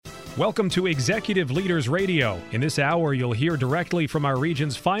Welcome to Executive Leaders Radio. In this hour, you'll hear directly from our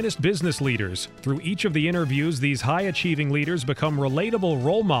region's finest business leaders. Through each of the interviews, these high-achieving leaders become relatable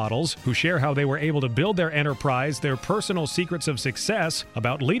role models who share how they were able to build their enterprise, their personal secrets of success,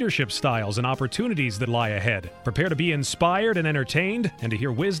 about leadership styles and opportunities that lie ahead. Prepare to be inspired and entertained, and to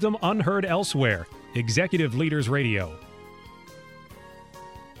hear wisdom unheard elsewhere. Executive Leaders Radio.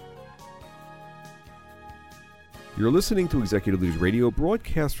 You're listening to Executive Leaders Radio,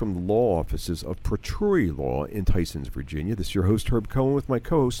 broadcast from the law offices of Pretoria Law in Tysons, Virginia. This is your host, Herb Cohen, with my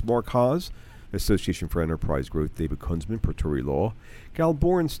co-host, Mark Haas, Association for Enterprise Growth, David Kunzman, Pretoria Law, Gal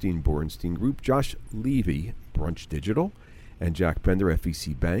Borenstein, Borenstein Group, Josh Levy, Brunch Digital, and Jack Bender,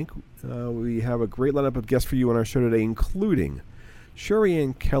 FEC Bank. We have a great lineup of guests for you on our show today, including Sherry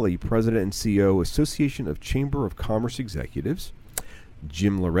Ann Kelly, President and CEO, Association of Chamber of Commerce Executives,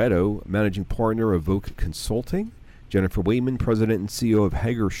 Jim Loretto, Managing Partner of Voc Consulting, Jennifer Wayman, President and CEO of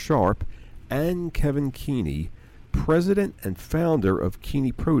Hager Sharp, and Kevin Keeney, President and Founder of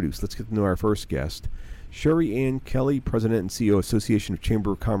Keeney Produce. Let's get to know our first guest. Sherry Ann Kelly, President and CEO, Association of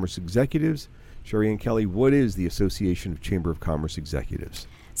Chamber of Commerce Executives. Sherry Ann Kelly, what is the Association of Chamber of Commerce Executives?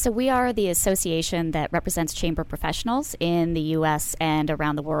 So we are the association that represents chamber professionals in the U.S. and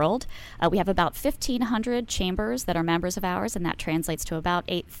around the world. We have about 1,500 chambers that are members of ours, and that translates to about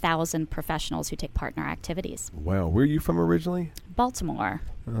 8,000 professionals who take part in our activities. Wow. Where are you from originally? Baltimore.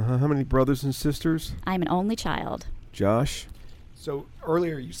 How many brothers and sisters? I'm an only child. Josh? So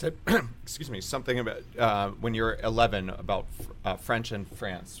earlier you said, excuse me, something about when you're 11 about French and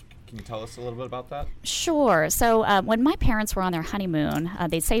France. Can you tell us a little bit about that? Sure. So when my parents were on their honeymoon,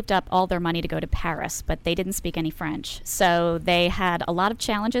 they saved up all their money to go to Paris, but they didn't speak any French. So they had a lot of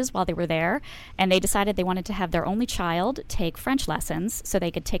challenges while they were there, and they decided they wanted to have their only child take French lessons so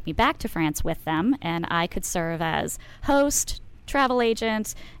they could take me back to France with them, and I could serve as host, travel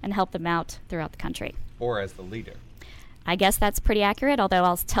agent, and help them out throughout the country. Or as the leader. I guess that's pretty accurate, although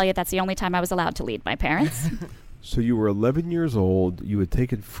I'll tell you that's the only time I was allowed to lead my parents. So you were 11 years old, you had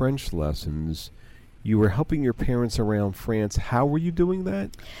taken French lessons, you were helping your parents around France. How were you doing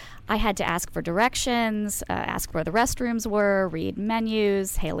that? I had to ask for directions, ask where the restrooms were, read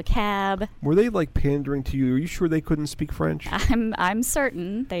menus, hail a cab. Were they like pandering to you? Are you sure they couldn't speak French? I'm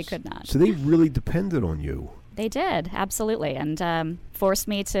certain they could not. So they really depended on you. They did, absolutely, and forced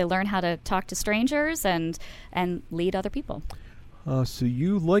me to learn how to talk to strangers and lead other people. So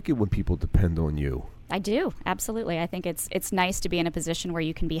you like it when people depend on you? I do, absolutely. I think it's nice to be in a position where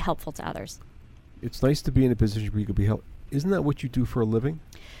you can be helpful to others. It's nice to be in a position where you can be helpful. Isn't that what you do for a living?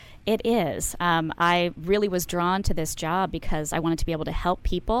 It is. I really was drawn to this job because I wanted to be able to help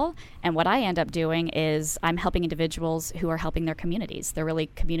people, and what I end up doing is I'm helping individuals who are helping their communities. They're really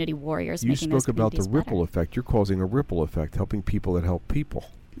community warriors. You spoke about the ripple effect. You're causing a ripple effect, helping people that help people.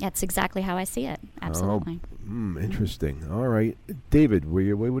 That's exactly how I see it. Absolutely. Interesting. All right. David,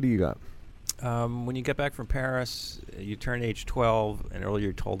 what do you got? When you get back from Paris, you turn age 12, and earlier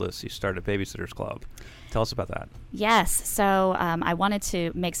you told us you started a babysitter's club. Tell us about that. Yes. So I wanted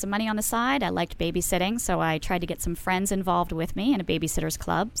to make some money on the side. I liked babysitting, so I tried to get some friends involved with me in a babysitter's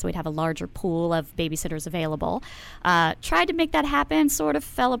club so we'd have a larger pool of babysitters available. Tried to make that happen, sort of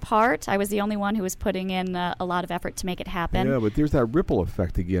fell apart. I was the only one who was putting in a lot of effort to make it happen. Yeah, but there's that ripple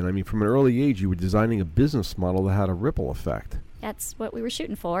effect again. I mean, from an early age, you were designing a business model that had a ripple effect. That's what we were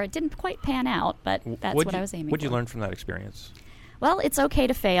shooting for. It didn't quite pan out, but that's what I was aiming for. What did you learn from that experience? Well, it's okay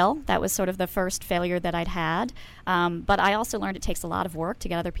to fail. That was sort of the first failure that I'd had. But I also learned it takes a lot of work to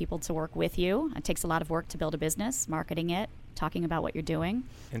get other people to work with you. It takes a lot of work to build a business, marketing it, talking about what you're doing.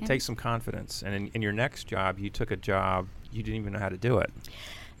 And take some confidence. And in your next job, you took a job, you didn't even know how to do it.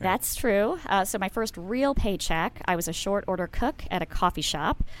 That's true. So my first real paycheck, I was a short order cook at a coffee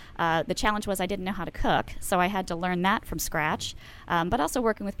shop. The challenge was I didn't know how to cook, so I had to learn that from scratch, but also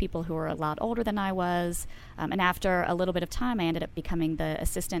working with people who were a lot older than I was. And after a little bit of time, I ended up becoming the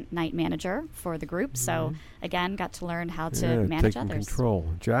assistant night manager for the group. So again, got to learn how to manage taking others. Control.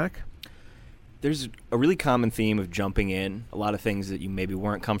 Jack? There's a really common theme of jumping in, a lot of things that you maybe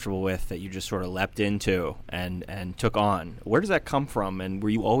weren't comfortable with that you just sort of leapt into and took on. Where does that come from, and were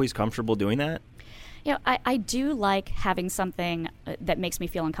you always comfortable doing that? You know, I do like having something that makes me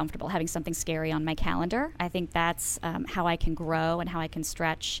feel uncomfortable, having something scary on my calendar. I think that's how I can grow and how I can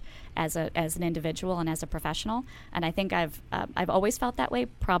stretch as an individual and as a professional. And I think I've always felt that way,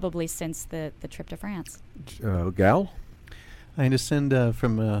 probably since the trip to France. Gal? I understand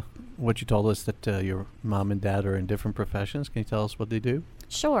from what you told us that your mom and dad are in different professions. Can you tell us what they do?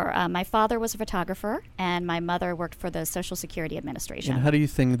 Sure. My father was a photographer, and my mother worked for the Social Security Administration. And how do you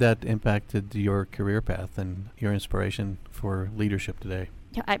think that impacted your career path and your inspiration for leadership today?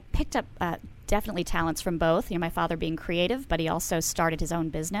 I picked up definitely talents from both. My father being creative, but he also started his own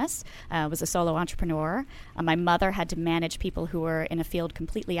business, was a solo entrepreneur. My mother had to manage people who were in a field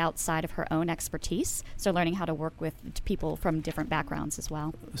completely outside of her own expertise, so learning how to work with people from different backgrounds as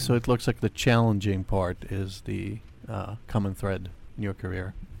well. So it looks like the challenging part is the common thread in your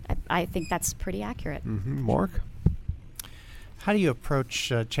career. I think that's pretty accurate. Mm-hmm. Mark? How do you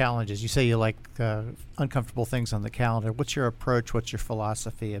approach challenges? You say you like uncomfortable things on the calendar. What's your approach? What's your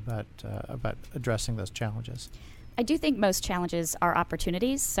philosophy about addressing those challenges? I do think most challenges are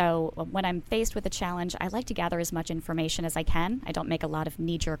opportunities. So when I'm faced with a challenge, I like to gather as much information as I can. I don't make a lot of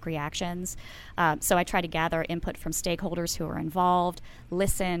knee-jerk reactions. So I try to gather input from stakeholders who are involved,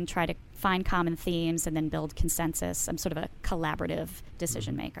 listen, try to find common themes, and then build consensus. I'm sort of a collaborative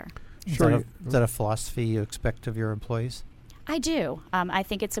decision maker. Is that a philosophy you expect of your employees? I do. I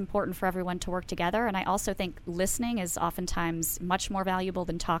think it's important for everyone to work together, and I also think listening is oftentimes much more valuable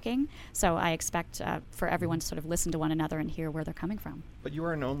than talking. So I expect for everyone to sort of listen to one another and hear where they're coming from. But you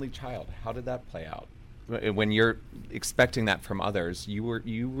were an only child. How did that play out? When you're expecting that from others, you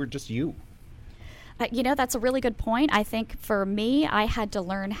were just you. That's a really good point. I think for me, I had to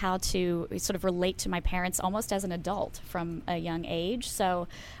learn how to sort of relate to my parents almost as an adult from a young age. So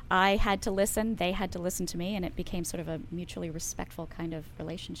I had to listen, they had to listen to me, and it became sort of a mutually respectful kind of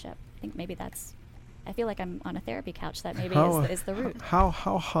relationship. I think maybe I feel like I'm on a therapy couch. That maybe is the root. How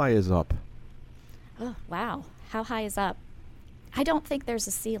high is up? Oh, wow. How high is up? I don't think there's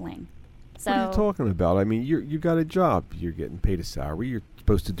a ceiling. So What are you talking about? I mean, you got a job. You're getting paid a salary. You're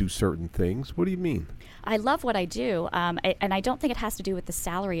supposed to do certain things. What do you mean? I love what I do, and I don't think it has to do with the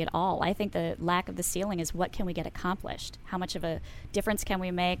salary at all. I think the lack of the ceiling is what can we get accomplished? How much of a difference can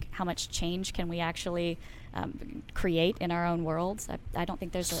we make? How much change can we actually create in our own worlds? I don't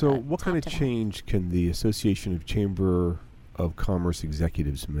think there's So a what top kind of to that. change can the Association of Chamber of Commerce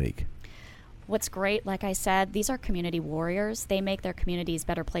Executives make? What's great, like I said, these are community warriors. They make their communities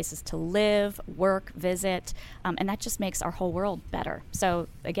better places to live, work, visit, and that just makes our whole world better. So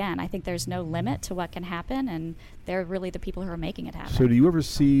again, I think there's no limit to what can happen, and they're really the people who are making it happen. So do you ever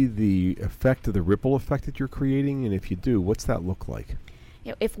see the effect of the ripple effect that you're creating? And if you do, what's that look like?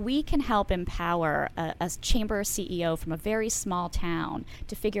 If we can help empower a chamber CEO from a very small town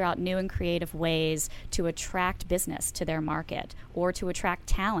to figure out new and creative ways to attract business to their market or to attract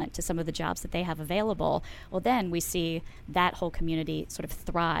talent to some of the jobs that they have available, well, then we see that whole community sort of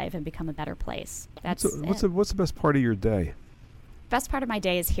thrive and become a better place. What's the best part of your day? Best part of my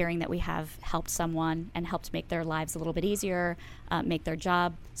day is hearing that we have helped someone and helped make their lives a little bit easier, make their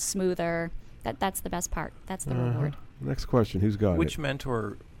job smoother. That's the best part. That's the reward. Next question. Who's got Which it?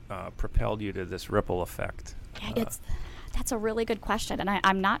 mentor propelled you to this ripple effect? That's a really good question, and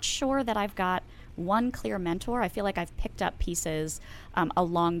I'm not sure that I've got one clear mentor. I feel like I've picked up pieces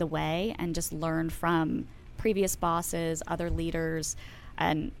along the way and just learned from previous bosses, other leaders,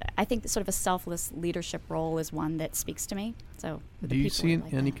 and I think sort of a selfless leadership role is one that speaks to me. So do you see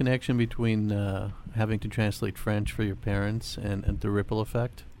any connection between having to translate French for your parents and the ripple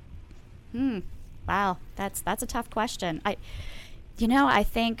effect? Wow, that's a tough question. I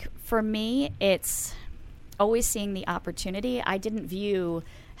think for me, it's always seeing the opportunity. I didn't view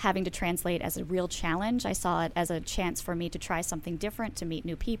having to translate as a real challenge. I saw it as a chance for me to try something different, to meet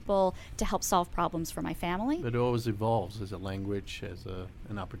new people, to help solve problems for my family. But it always evolves as a language, as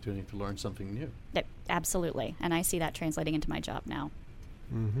an opportunity to learn something new. Absolutely, and I see that translating into my job now.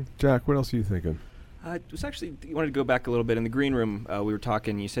 Mm-hmm. Jack, what else are you thinking? It was actually, you wanted to go back a little bit. In the green room, we were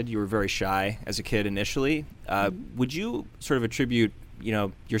talking, you said you were very shy as a kid initially. Would you sort of attribute,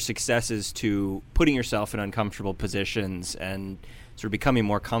 your successes to putting yourself in uncomfortable positions and sort of becoming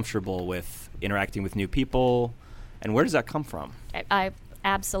more comfortable with interacting with new people? And where does that come from? I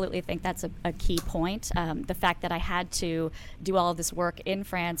absolutely think that's a key point. The fact that I had to do all of this work in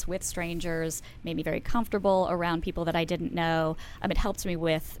France with strangers made me very comfortable around people that I didn't know. It helped me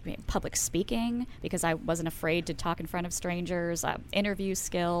with public speaking because I wasn't afraid to talk in front of strangers, interview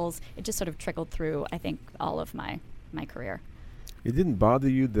skills. It just sort of trickled through, I think, all of my career. It didn't bother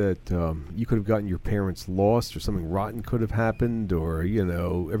you that you could have gotten your parents lost or something rotten could have happened or,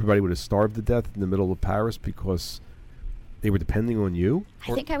 everybody would have starved to death in the middle of Paris because they were depending on you?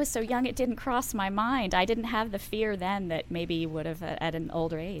 I think I was so young it didn't cross my mind. I didn't have the fear then that maybe you would have at an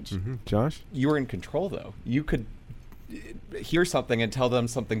older age. Mm-hmm. Josh? You were in control, though. You could hear something and tell them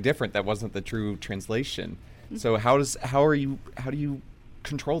something different that wasn't the true translation. So how do you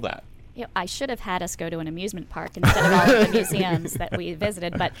control that? I should have had us go to an amusement park instead of all of the museums that we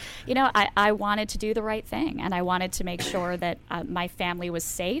visited. But, I wanted to do the right thing, and I wanted to make sure that my family was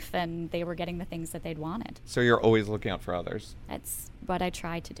safe and they were getting the things that they'd wanted. So you're always looking out for others. That's what I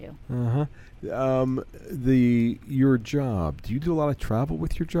tried to do. Your job, do you do a lot of travel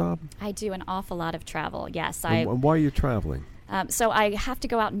with your job? I do an awful lot of travel, yes. And why are you traveling? So I have to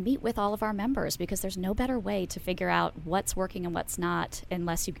go out and meet with all of our members because there's no better way to figure out what's working and what's not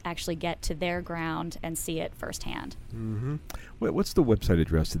unless you actually get to their ground and see it firsthand. Mm-hmm. What's the website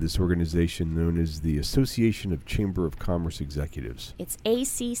address of this organization known as the Association of Chamber of Commerce Executives? It's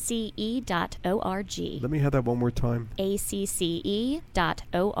acce.org. Let me have that one more time. acce.org.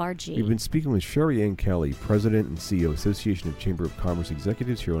 We've been speaking with Sherry Ann Kelly, President and CEO, Association of Chamber of Commerce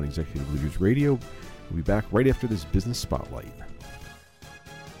Executives, here on Executive Leaders Radio. We'll be back right after this business spotlight.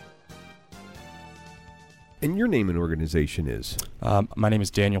 And your name and organization is? My name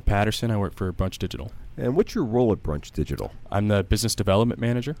is Daniel Patterson. I work for Brunch Digital. And what's your role at Brunch Digital? I'm the business development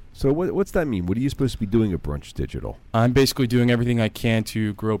manager. So what's that mean? What are you supposed to be doing at Brunch Digital? I'm basically doing everything I can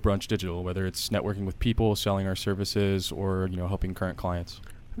to grow Brunch Digital, whether it's networking with people, selling our services, or helping current clients.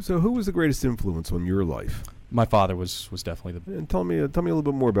 So who was the greatest influence on your life? My father was definitely the. And tell me a little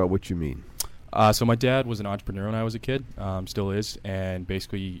bit more about what you mean. So my dad was an entrepreneur when I was a kid, still is, and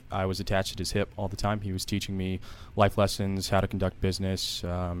basically I was attached at his hip all the time. He was teaching me life lessons, how to conduct business,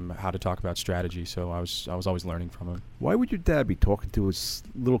 how to talk about strategy. So I was always learning from him. Why would your dad be talking to his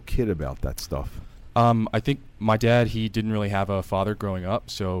little kid about that stuff? I think my dad, he didn't really have a father growing up,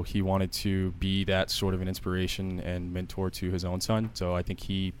 so he wanted to be that sort of an inspiration and mentor to his own son. So I think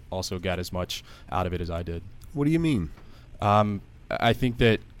he also got as much out of it as I did. What do you mean? I think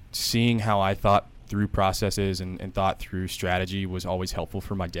that seeing how I thought through processes and thought through strategy was always helpful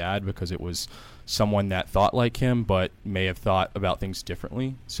for my dad because it was someone that thought like him but may have thought about things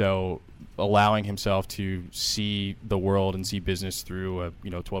differently. So allowing himself to see the world and see business through a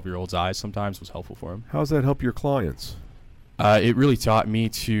 12-year-old's eyes sometimes was helpful for him. How does that help your clients? It really taught me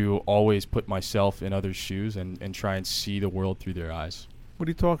to always put myself in others' shoes and try and see the world through their eyes. What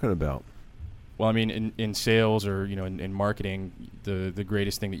are you talking about? Well, I mean, in sales or in marketing, the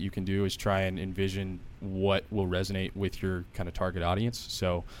greatest thing that you can do is try and envision what will resonate with your kind of target audience.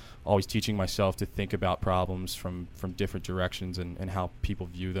 So always teaching myself to think about problems from different directions and how people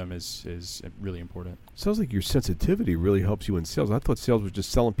view them is really important. Sounds like your sensitivity really helps you in sales. I thought sales was just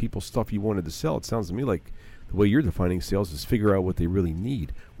selling people stuff you wanted to sell. It sounds to me like the way you're defining sales is figure out what they really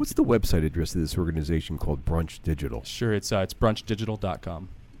need. What's the website address of this organization called Brunch Digital? Sure, it's brunchdigital.com.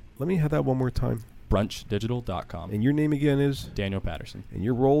 Let me have that one more time. Brunchdigital.com. And your name again is? Daniel Patterson. And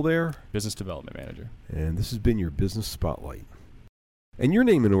your role there? Business Development Manager. And this has been your Business Spotlight. And your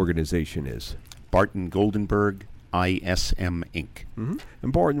name and organization is? Barton Goldenberg, ISM Inc. Mm-hmm.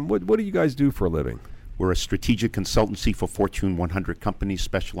 And Barton, what do you guys do for a living? We're a strategic consultancy for Fortune 100 companies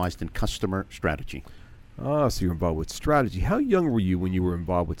specialized in customer strategy. Ah, so you're involved with strategy. How young were you when you were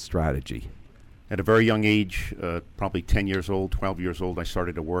involved with strategy? At a very young age, probably 10 years old, 12 years old, I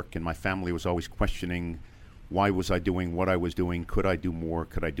started to work, and my family was always questioning why was I doing what I was doing? Could I do more?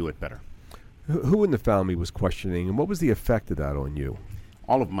 Could I do it better? Who in the family was questioning, and what was the effect of that on you?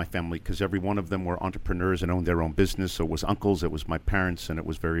 All of my family, because every one of them were entrepreneurs and owned their own business. So it was uncles, it was my parents, and it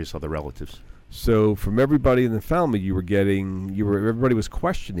was various other relatives. So from everybody in the family, everybody was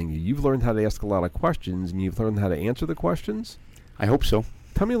questioning you. You've learned how to ask a lot of questions, and you've learned how to answer the questions? I hope so.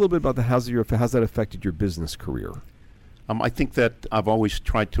 Tell me a little bit about how's that affected your business career? I think that I've always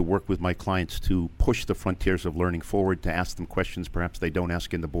tried to work with my clients to push the frontiers of learning forward, to ask them questions perhaps they don't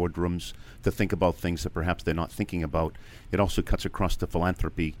ask in the boardrooms, to think about things that perhaps they're not thinking about. It also cuts across to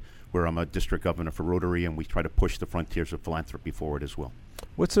philanthropy, where I'm a district governor for Rotary, and we try to push the frontiers of philanthropy forward as well.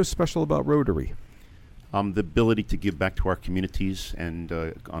 What's so special about Rotary? The ability to give back to our communities and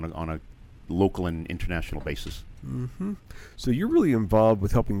on a local and international basis. Mm-hmm. So you're really involved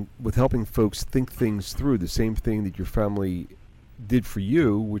with helping folks think things through, the same thing that your family did for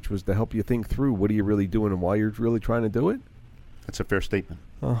you, which was to help you think through what are you really doing and why you're really trying to do it? That's a fair statement.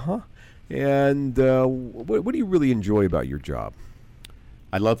 Uh-huh. And what do you really enjoy about your job?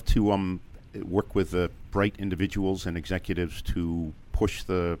 I love to work with bright individuals and executives to push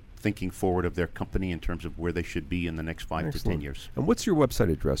the thinking forward of their company in terms of where they should be in the next 5 to 10 years. And what's your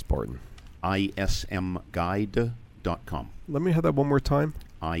website address, Barton? ismguide.com. Let me have that one more time.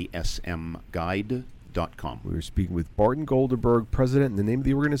 ismguide.com. We were speaking with Barton Goldenberg, President, and the name of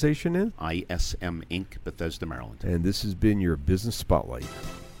the organization is? ISM Inc., Bethesda, Maryland. And this has been your Business Spotlight.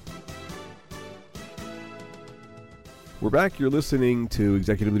 We're back. You're listening to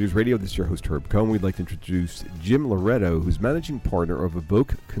Executive Leaders Radio. This is your host, Herb Cohen. We'd like to introduce Jim Loretto, who's managing partner of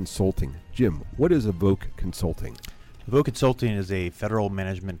Evoke Consulting. Jim, what is Evoke Consulting? Evoke Consulting is a federal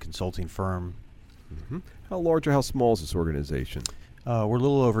management consulting firm. Mm-hmm. How large or how small is this organization? We're a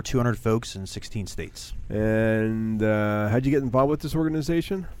little over 200 folks in 16 states. And how'd you get involved with this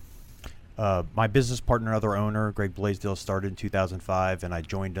organization? My business partner, other owner, Greg Blaisdell, started in 2005, and I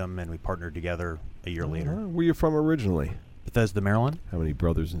joined him, and we partnered together a year later. Where are you from originally? Bethesda, Maryland. How many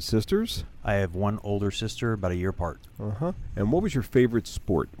brothers and sisters? I have one older sister, about a year apart. Uh-huh. And what was your favorite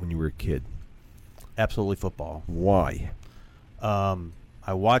sport when you were a kid? Absolutely football. Why?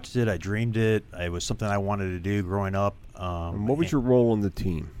 I watched it. I dreamed it. It was something I wanted to do growing up. And what was your role on the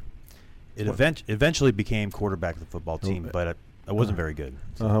team? It eventually became quarterback of the football team, but I wasn't very good.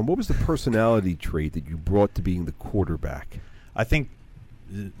 What was the personality trait that you brought to being the quarterback? I think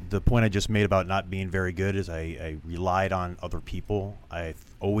the point I just made about not being very good is I relied on other people. I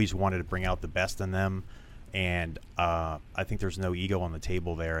always wanted to bring out the best in them, and I think there's no ego on the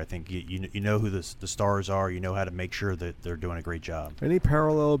table there. I think you know who the stars are. You know how to make sure that they're doing a great job. Any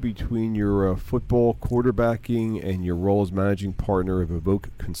parallel between your football quarterbacking and your role as managing partner of Evoke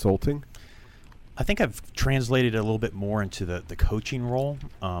Consulting? I think I've translated it a little bit more into the coaching role.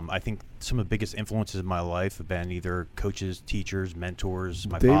 I think some of the biggest influences in my life have been either coaches, teachers, mentors,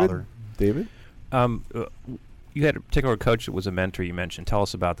 my father. David? You had a particular coach that was a mentor you mentioned. Tell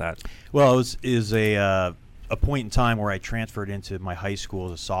us about that. Well, it was a point in time where I transferred into my high school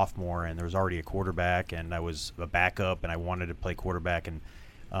as a sophomore, and there was already a quarterback, and I was a backup, and I wanted to play quarterback, and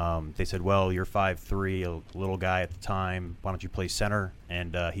they said, well, you're 5'3", a little guy at the time. Why don't you play center?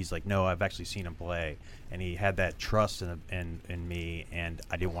 And he's like, no, I've actually seen him play. And he had that trust in me, and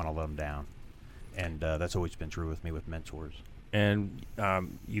I didn't want to let him down. And that's always been true with me with mentors. And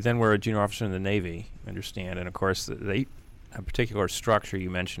you then were a junior officer in the Navy, I understand. And, of course, they have a particular structure you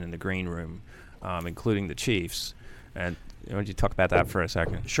mentioned in the green room, including the chiefs. And why don't you talk about that for a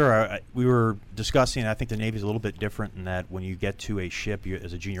second? Sure. We were discussing, I think the Navy's a little bit different in that when you get to a ship,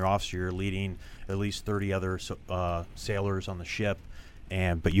 as a junior officer, you're leading at least 30 other sailors on the ship,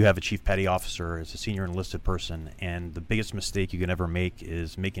 but you have a chief petty officer as a senior enlisted person, and the biggest mistake you can ever make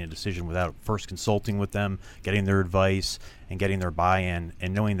is making a decision without first consulting with them, getting their advice, and getting their buy-in,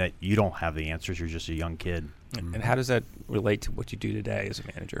 and knowing that you don't have the answers, you're just a young kid. And how does that relate to what you do today as a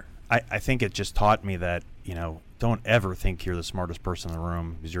manager? I think it just taught me that, don't ever think you're the smartest person in the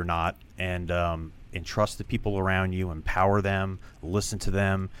room, because you're not, and trust the people around you, empower them, listen to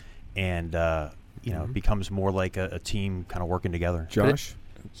them, and it becomes more like a team kind of working together. Josh?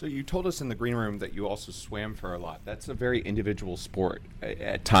 So you told us in the green room that you also swam for a lot. That's a very individual sport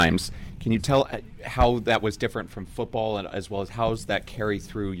at times. Can you tell how that was different from football, and as well as how's that carry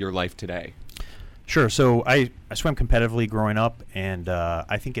through your life today? Sure. So I swam competitively growing up, and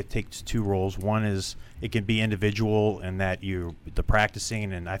I think it takes two roles. One is it can be individual in that the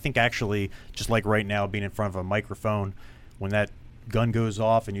practicing, and I think actually just like right now being in front of a microphone, when that gun goes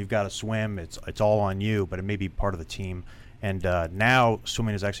off and you've got to swim, it's all on you, but it may be part of the team. And now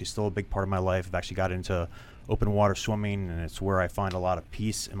swimming is actually still a big part of my life. I've actually got into open water swimming, and it's where I find a lot of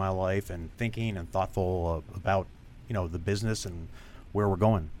peace in my life and thinking and thoughtful about the business and where we're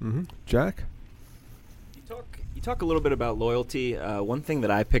going. Mm-hmm. Jack? You talk a little bit about loyalty. One thing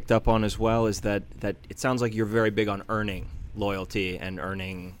that I picked up on as well is that it sounds like you're very big on earning loyalty and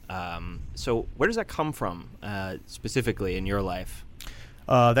earning. So where does that come from specifically in your life?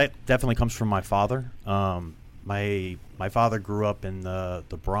 That definitely comes from my father. My father grew up in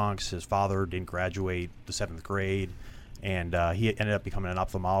the Bronx. His father didn't graduate the 7th grade, and he ended up becoming an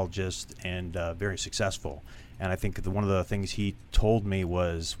ophthalmologist and very successful. And I think one of the things he told me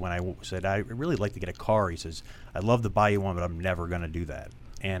was when I said, I'd really like to get a car, he says, I'd love to buy you one, but I'm never going to do that.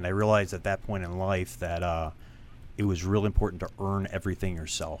 And I realized at that point in life that it was real important to earn everything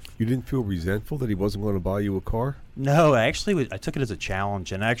yourself. You didn't feel resentful that he wasn't going to buy you a car? No, I took it as a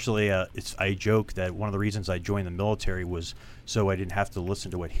challenge. And actually, I joke that one of the reasons I joined the military was so I didn't have to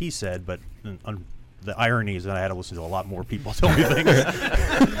listen to what he said, but the irony is that I had to listen to a lot more people tell me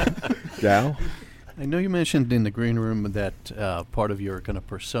things. Gal? I know you mentioned in the green room that part of your kind of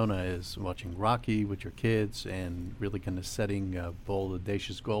persona is watching Rocky with your kids and really kind of setting bold,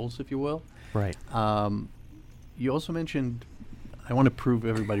 audacious goals, if you will. Right. You also mentioned, I want to prove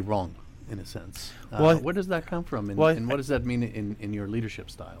everybody wrong, in a sense. Where does that come from, and what does that mean in your leadership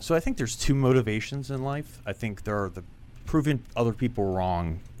style? So I think there's two motivations in life. I think there are the proving other people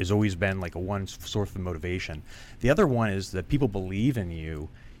wrong has always been like one source of motivation. The other one is that people believe in you.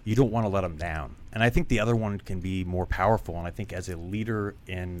 You don't want to let them down. And I think the other one can be more powerful. And I think as a leader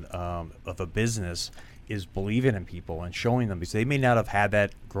of a business, is believing in people and showing them, because they may not have had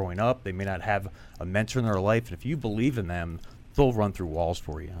that growing up. They may not have a mentor in their life. And if you believe in them, they'll run through walls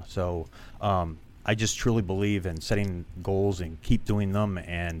for you. So I just truly believe in setting goals and keep doing them.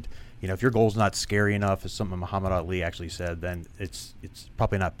 And, you know, if your goal's not scary enough, as something Muhammad Ali actually said, then it's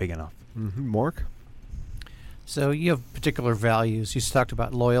probably not big enough. Mm-hmm. Mark? So you have particular values. You talked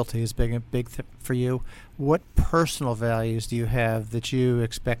about loyalty as big for you. What personal values do you have that you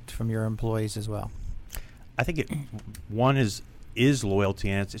expect from your employees as well? I think one is loyalty,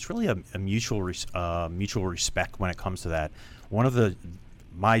 and it's really a mutual respect when it comes to that. One of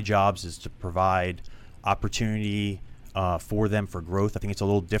my jobs is to provide opportunity for them for growth. I think it's a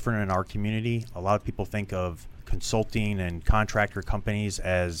little different in our community. A lot of people think of consulting and contractor companies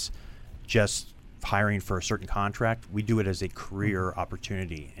as just hiring for a certain contract. We do it as a career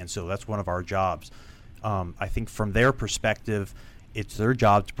opportunity, and so that's one of our jobs. I think from their perspective, it's their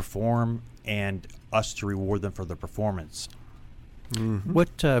job to perform and us to reward them for their performance. Mm-hmm.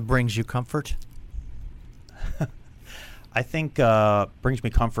 What brings you comfort? I think brings me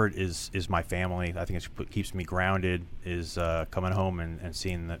comfort is my family. I think it's what keeps me grounded is coming home and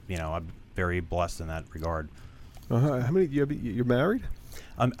seeing that, you know, I'm very blessed in that regard. How many? You're married?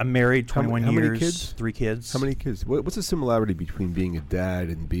 I'm married, 21 how years, many kids? 3 kids. How many kids? What's the similarity between being a dad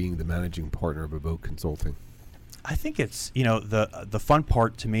and being the managing partner of Evoke Consulting? I think it's, you know, the fun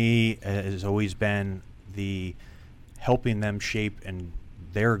part to me has always been the helping them shape and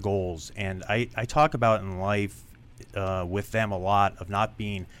their goals. And I talk about in life with them a lot of not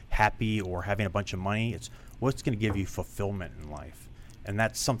being happy or having a bunch of money. It's what's going to give you fulfillment in life. And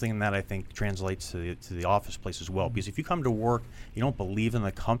that's something that I think translates to the office place as well. Because if you come to work, you don't believe in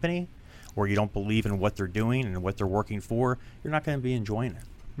the company, or you don't believe in what they're doing and what they're working for, you're not going to be enjoying it.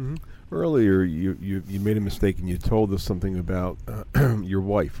 Mm-hmm. Earlier, you made a mistake and you told us something about your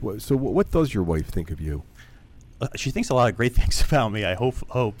wife. So what does your wife think of you? She thinks a lot of great things about me. I hope.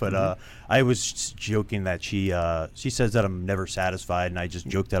 But I was just joking that she says that I'm never satisfied, and I just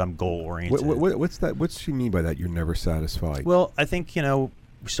joke that I'm goal oriented. What's that? What's she mean by that? You're never satisfied. Well, I think, you know,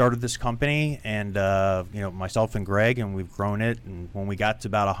 we started this company, and you know, myself and Greg, and we've grown it. And when we got to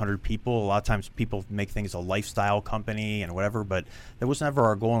about 100 people, a lot of times people make things a lifestyle company and whatever, but that was never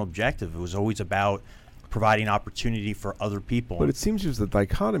our goal and objective. It was always about providing opportunity for other people. But it seems there's a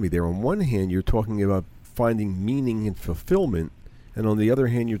dichotomy there. On one hand, you're talking about finding meaning and fulfillment, and on the other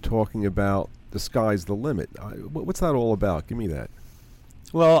hand, you're talking about the sky's the limit. What's that all about? Give me that.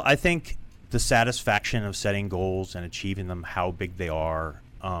 Well, I think the satisfaction of setting goals and achieving them, how big they are,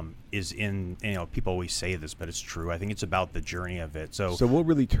 is in, you know, people always say this, but it's true. I think it's about the journey of it. So what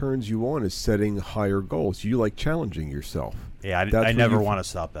really turns you on is setting higher goals. You like challenging yourself. Yeah, I never want to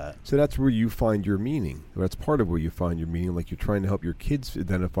stop that. So that's where you find your meaning. That's part of where you find your meaning. Like, you're trying to help your kids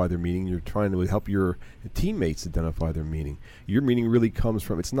identify their meaning. You're trying to help your teammates identify their meaning. Your meaning really comes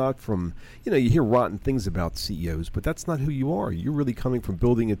from, it's not from, you know, you hear rotten things about CEOs, but that's not who you are. You're really coming from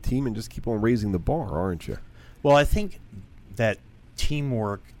building a team and just keep on raising the bar, aren't you? Well, I think that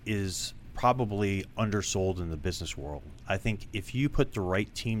teamwork is probably undersold in the business world. I think if you put the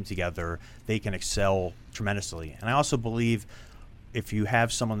right team together, they can excel tremendously. And I also believe if you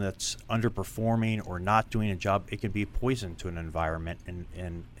have someone that's underperforming or not doing a job, it can be a poison to an environment,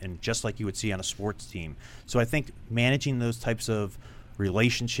 and just like you would see on a sports team. So I think managing those types of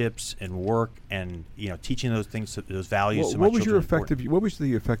relationships and work, and, you know, teaching those things, those values. What was the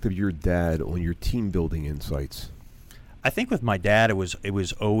effect of your dad on your team building insights? I think with my dad, it was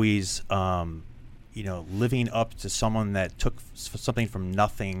always, you know, living up to someone that took something from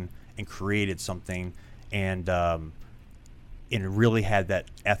nothing and created something, and really had that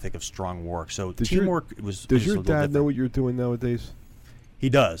ethic of strong work. So teamwork was. Does your dad know what you're doing nowadays? He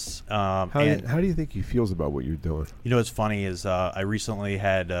does. How do you think he feels about what you're doing? You know, what's funny is I recently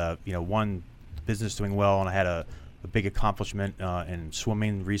had you know, one business doing well, and I had a big accomplishment in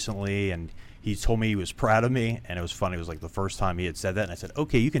swimming recently, and he told me he was proud of me, and it was funny. It was like the first time he had said that, and I said,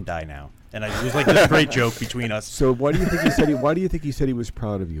 "Okay, you can die now." And it was like this great joke between us. So why do you think he said? Why do you think he said he was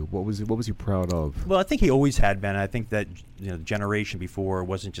proud of you? What was he proud of? Well, I think he always had been. I think that, you know, the generation before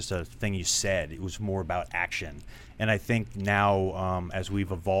wasn't just a thing you said; it was more about action. And I think now, as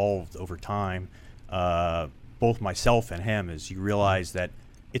we've evolved over time, both myself and him, is you realize that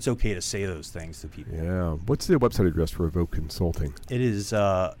it's okay to say those things to people. Yeah. What's the website address for Evoke Consulting? It is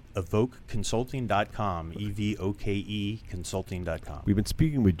evokeconsulting.com, EVOKE consulting.com. We've been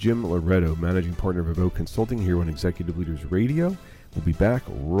speaking with Jim Loretto, managing partner of Evoke Consulting, here on Executive Leaders Radio. We'll be back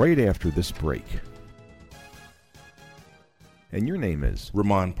right after this break. And your name is?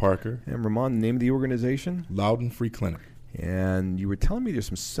 Ramon Parker. And Ramon, the name of the organization? Loudon Free Clinic. And you were telling me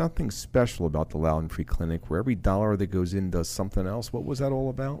there's something special about the Loudon Free Clinic where every dollar that goes in does something else. What was that all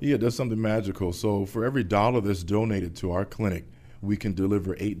about? Yeah, it does something magical. So for every dollar that's donated to our clinic, we can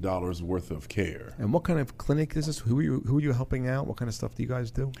deliver $8 worth of care. And what kind of clinic is this? Who are you helping out? What kind of stuff do you guys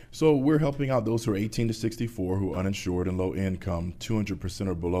do? So we're helping out those who are 18 to 64 who are uninsured and low income, 200%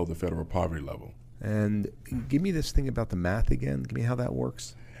 or below the federal poverty level. And give me this thing about the math again. Give me how that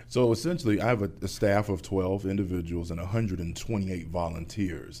works. So essentially, I have a staff of 12 individuals and 128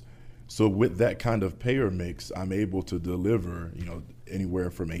 volunteers. So with that kind of payer mix, I'm able to deliver, anywhere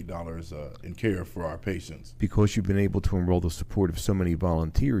from $8 in care for our patients. Because you've been able to enroll the support of so many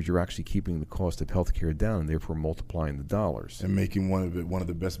volunteers, you're actually keeping the cost of healthcare down and therefore multiplying the dollars. And making one of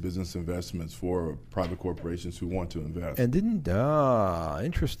the best business investments for private corporations who want to invest. And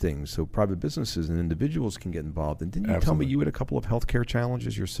interesting. So private businesses and individuals can get involved. And didn't you tell me you had a couple of healthcare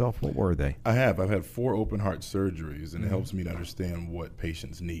challenges yourself? What were they? I have. I've had 4 open heart surgeries, and it helps me to understand what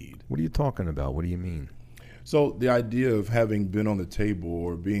patients need. What are you talking about? What do you mean? So the idea of having been on the table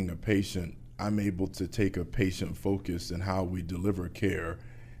or being a patient, I'm able to take a patient focus in how we deliver care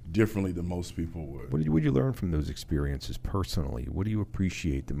differently than most people would. What did you learn from those experiences personally? What do you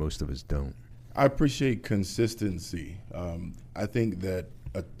appreciate that most of us don't? I appreciate consistency. I think that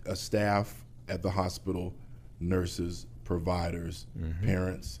a staff at the hospital, nurses, providers,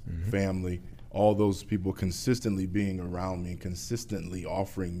 parents, family, all those people consistently being around me and consistently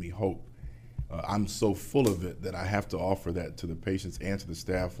offering me hope. I'm so full of it that I have to offer that to the patients and to the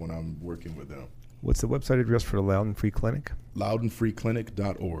staff when I'm working with them. What's the website address for the Loudon Free Clinic?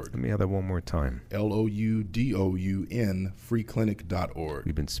 LoudonFreeClinic.org. Let me have that one more time. LOUDOUN freeclinic.org.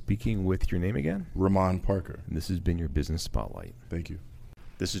 We've been speaking with your name again? Ramon Parker. And this has been your Business Spotlight. Thank you.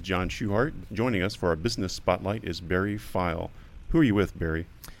 This is John Schuhart. Joining us for our Business Spotlight is Barry File. Who are you with, Barry?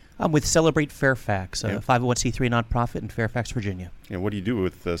 I'm with Celebrate Fairfax, a 501c3 nonprofit in Fairfax, Virginia. And what do you do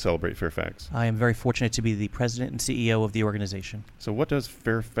with Celebrate Fairfax? I am very fortunate to be the president and CEO of the organization. So what does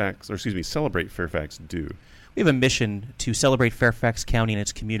Celebrate Fairfax do? We have a mission to celebrate Fairfax County and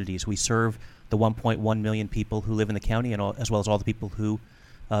its communities. We serve the 1.1 million people who live in the county, and as well as all the people who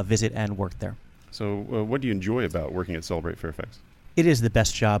visit and work there. So what do you enjoy about working at Celebrate Fairfax? It is the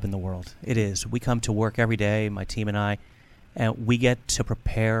best job in the world. It is. We come to work every day, my team and I, and we get to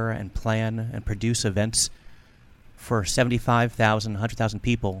prepare and plan and produce events for 75,000, 100,000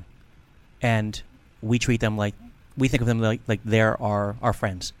 people, and we treat them we think of them like they're our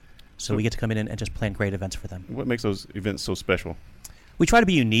friends. So we get to come in and just plan great events for them. What makes those events so special? We try to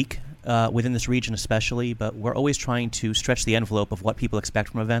be unique within this region especially, but we're always trying to stretch the envelope of what people expect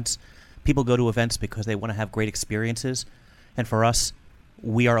from events. People go to events because they want to have great experiences, and for us,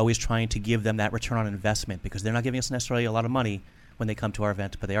 we are always trying to give them that return on investment because they're not giving us necessarily a lot of money when they come to our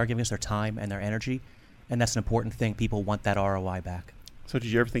event, but they are giving us their time and their energy, and that's an important thing. People want that ROI back. So did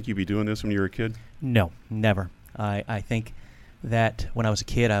you ever think you'd be doing this when you were a kid? No, never. I think that when I was a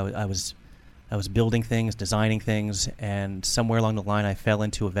kid, I was building things, designing things, and somewhere along the line I fell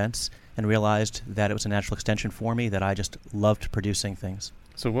into events and realized that it was a natural extension for me, that I just loved producing things.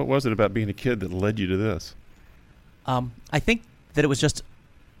 So what was it about being a kid that led you to this? I think that it was just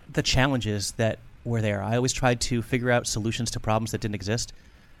the challenges that were there. I always tried to figure out solutions to problems that didn't exist,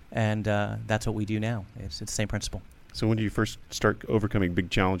 and that's what we do now. It's the same principle. So when did you first start overcoming big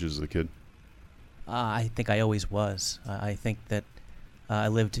challenges as a kid? I think I always was. I think that I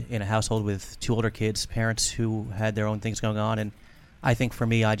lived in a household with 2 older kids, parents who had their own things going on, and I think for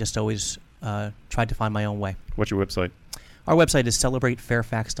me, I just always tried to find my own way. What's your website? Our website is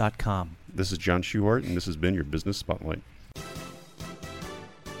celebratefairfax.com. This is John Schuhart, and this has been your Business Spotlight.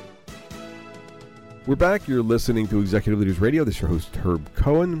 We're back. You're listening to Executive Leaders Radio. This is your host, Herb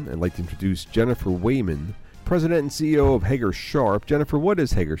Cohen. I'd like to introduce Jennifer Wayman, President and CEO of Hager Sharp. Jennifer, what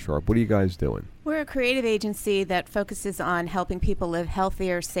is Hager Sharp? What are you guys doing? We're a creative agency that focuses on helping people live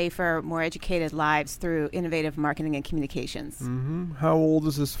healthier, safer, more educated lives through innovative marketing and communications. Mm-hmm. How old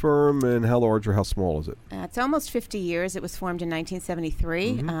is this firm, and how large or how small is it? It's almost 50 years. It was formed in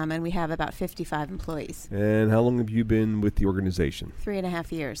 1973, and we have about 55 employees. And how long have you been with the organization?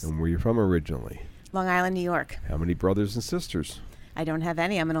 3.5 years. And where are you from originally? Long Island, New York. How many brothers and sisters? I don't have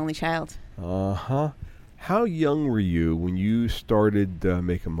any. I'm an only child. Uh-huh. How young were you when you started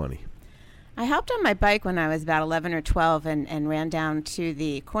making money? I hopped on my bike when I was about 11 or 12 and ran down to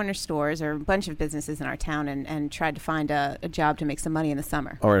the corner stores or a bunch of businesses in our town and tried to find a job to make some money in the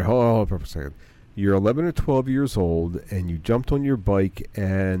summer. All right, hold on for a second. You're 11 or 12 years old, and you jumped on your bike,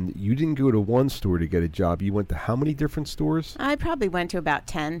 and you didn't go to one store to get a job. You went to how many different stores? I probably went to about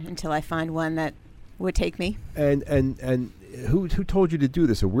 10 until I find one that would take me. And who told you to do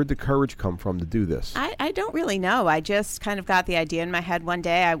this, or where'd the courage come from to do this? I don't really know. I just kind of got the idea in my head one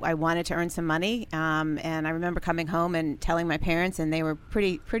day. I wanted to earn some money, and I remember coming home and telling my parents, and they were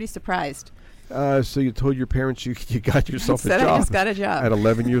pretty surprised. So you told your parents you got yourself a job. I just got a job. At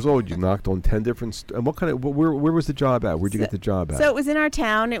 11 years old, you knocked on 10 different... and what kind of... Where was the job at? Where'd you get the job at? So it was in our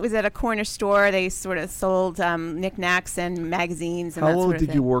town. It was at a corner store. They sort of sold knickknacks and magazines and How that long sort of did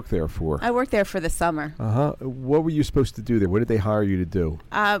thing. you work there for? I worked there for the summer. Uh-huh. What were you supposed to do there? What did they hire you to do?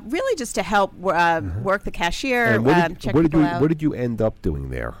 Really just to help work the cashier, And check people out. what did you end up doing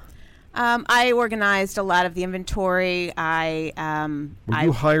there? I organized a lot of the inventory. Were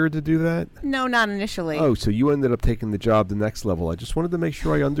you hired to do that? No, not initially. Oh, so you ended up taking the job the next level. I just wanted to make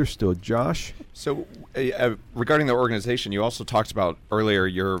sure I understood. Josh? So regarding the organization, you also talked about earlier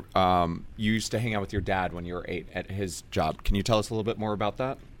you used to hang out with your dad when you were 8 at his job. Can you tell us a little bit more about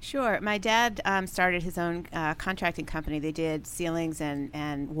that? Sure. My dad started his own contracting company. They did ceilings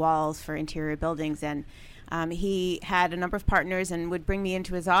and walls for interior buildings, and he had a number of partners and would bring me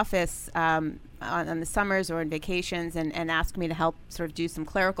into his office on the summers or on vacations and ask me to help sort of do some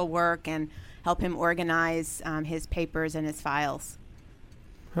clerical work and help him organize his papers and his files.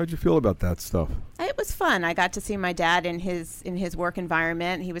 How'd you feel about that stuff? It was fun. I got to see my dad in his work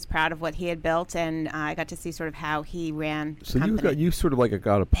environment. He was proud of what he had built, and I got to see sort of how he ran the So company. you sort of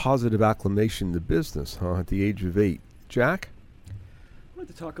got a positive acclamation to business, huh, at the age of 8. Jack? I wanted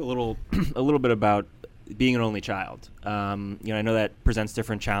to talk a little bit about being an only child. I know that presents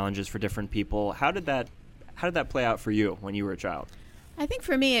different challenges for different people. How did that play out for you when you were a child? I think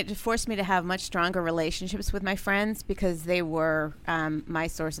for me, it forced me to have much stronger relationships with my friends because they were my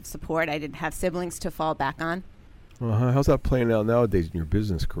source of support. I didn't have siblings to fall back on. How's that playing out nowadays in your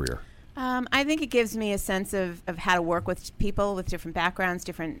business career? I think it gives me a sense of how to work with people with different backgrounds,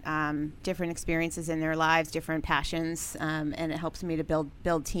 different experiences in their lives, different passions, and it helps me to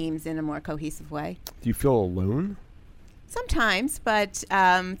build teams in a more cohesive way. Do you feel alone? Sometimes, but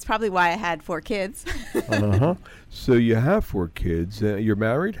it's probably why I had 4 kids. So you have 4 kids. You're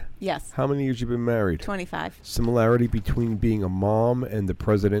married? Yes. How many years you been married? 25. Similarity between being a mom and the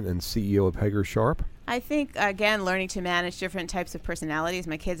president and CEO of Hager Sharp? I think, again, learning to manage different types of personalities.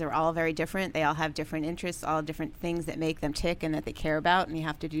 My kids are all very different. They all have different interests, all different things that make them tick and that they care about, and you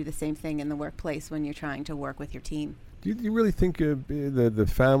have to do the same thing in the workplace when you're trying to work with your team. Do you really think the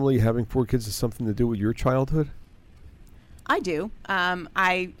family, having 4 kids, has something to do with your childhood? I do.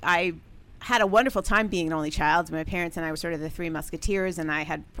 I had a wonderful time being an only child. My parents and I were sort of the 3 musketeers, and I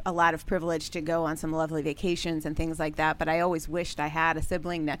had a lot of privilege to go on some lovely vacations and things like that. But I always wished I had a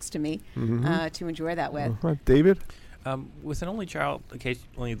sibling next to me to enjoy that with. David? With an only child,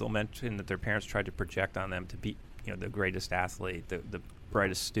 occasionally they'll mention that their parents tried to project on them to be, the greatest athlete, the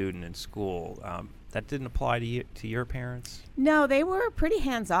brightest student in school. That didn't apply to your parents? No, they were pretty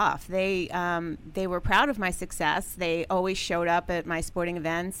hands-off. They were proud of my success. They always showed up at my sporting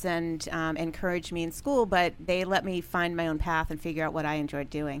events and encouraged me in school, but they let me find my own path and figure out what I enjoyed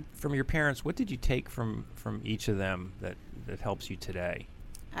doing. From your parents, what did you take from each of them that helps you today?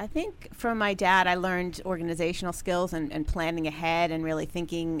 I think from my dad, I learned organizational skills and planning ahead and really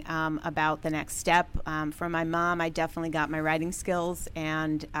thinking about the next step. From my mom, I definitely got my writing skills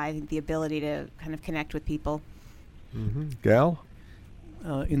and I think the ability to kind of connect with people. Gal?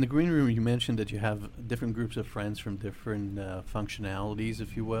 In the green room, you mentioned that you have different groups of friends from different functionalities,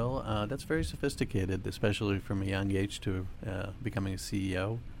 if you will. That's very sophisticated, especially from a young age to becoming a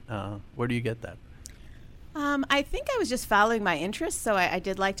CEO. Where do you get that? I think I was just following my interests. So I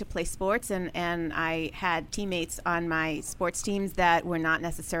did like to play sports, and I had teammates on my sports teams that were not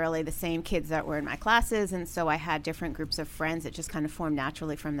necessarily the same kids that were in my classes. And so I had different groups of friends that just kind of formed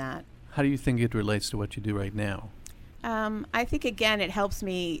naturally from that. How do you think it relates to what you do right now? I think, again, it helps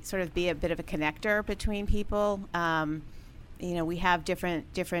me sort of be a bit of a connector between people. We have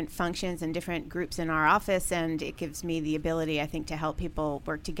different functions and different groups in our office, and it gives me the ability, I think, to help people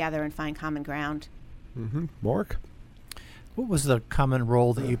work together and find common ground. Mark? What was the common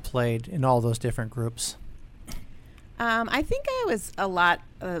role that you played in all those different groups? I think I was a lot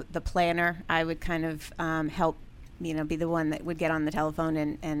the planner. I would kind of help, be the one that would get on the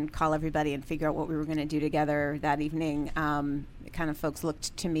telephone and call everybody and figure out what we were going to do together that evening. Kind of folks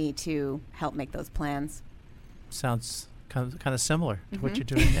looked to me to help make those plans. Sounds kind of similar to what you're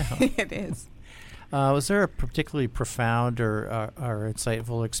doing now. It is. Was there a particularly profound or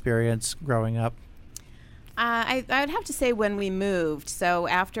insightful experience growing up? I would have to say when we moved. So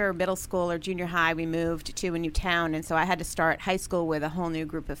after middle school or junior high, we moved to a new town. And so I had to start high school with a whole new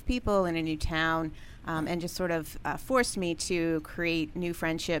group of people in a new town and just sort of forced me to create new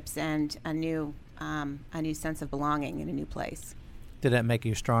friendships and a new a new sense of belonging in a new place. Did that make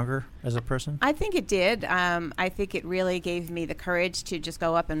you stronger as a person? I think it did. I think it really gave me the courage to just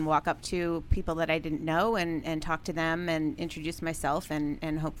go up and walk up to people that I didn't know and talk to them and introduce myself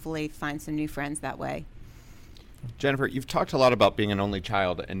and hopefully find some new friends that way. Jennifer, you've talked a lot about being an only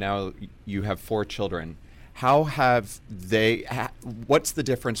child, and now you have 4 children. How have they? What's the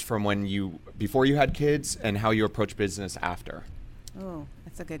difference from before you had kids and how you approach business after? Oh,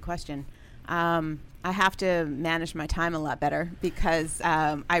 that's a good question. I have to manage my time a lot better because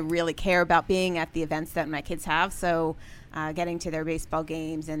I really care about being at the events that my kids have. So, getting to their baseball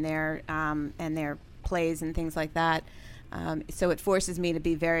games and their plays and things like that. So it forces me to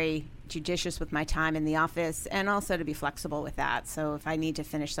be very judicious with my time in the office and also to be flexible with that. So if I need to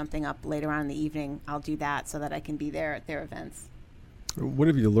finish something up later on in the evening, I'll do that so that I can be there at their events. What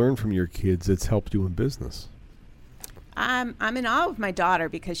have you learned from your kids that's helped you in business? I'm in awe of my daughter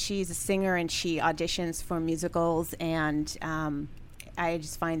because she's a singer and she auditions for musicals, and I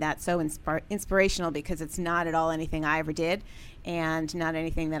just find that so inspirational because it's not at all anything I ever did and not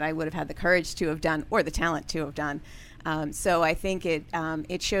anything that I would have had the courage to have done or the talent to have done. So I think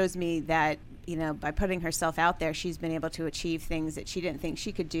it shows me that, by putting herself out there, she's been able to achieve things that she didn't think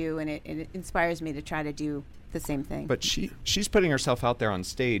she could do, and it inspires me to try to do the same thing. But she's putting herself out there on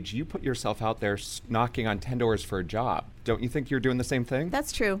stage. You put yourself out there knocking on 10 doors for a job. Don't you think you're doing the same thing?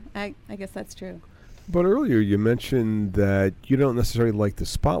 That's true. I guess that's true. But earlier you mentioned that you don't necessarily like the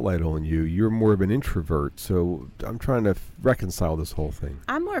spotlight on you. You're more of an introvert. So I'm trying to reconcile this whole thing.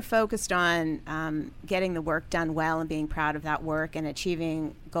 I'm more focused on getting the work done well and being proud of that work and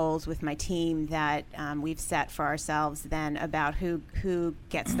achieving goals with my team that we've set for ourselves than about who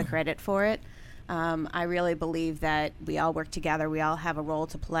gets the credit for it. I really believe that we all work together. We all have a role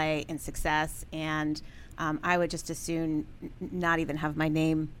to play in success, and I would just as soon not even have my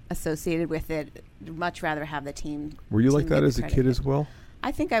name associated with it. Much rather have the team. Were you like that as a kid as well?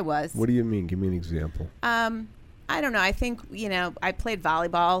 I think I was. What do you mean? Give me an example. I don't know. I think, I played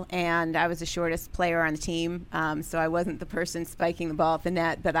volleyball, and I was the shortest player on the team, so I wasn't the person spiking the ball at the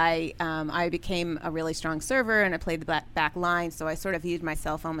net, but I became a really strong server, and I played the back line, so I sort of viewed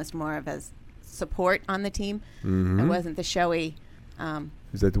myself almost more of as support on the team. I wasn't the showy.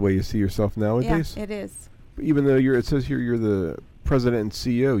 Is that the way you see yourself nowadays? Yeah, it is. Even though it says here you're the president and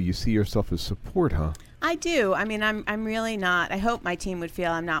CEO, you see yourself as support, huh? I do. I mean, I'm really not. I hope my team would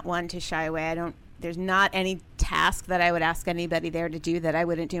feel I'm not one to shy away. There's not any task that I would ask anybody there to do that I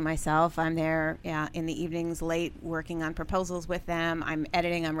wouldn't do myself. I'm there in the evenings late working on proposals with them. I'm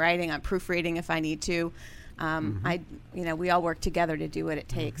editing, I'm writing, I'm proofreading if I need to. We all work together to do what it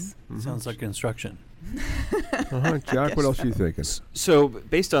takes. Sounds like construction. Jack, what else are you thinking? So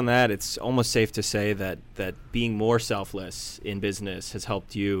based on that, it's almost safe to say that being more selfless in business has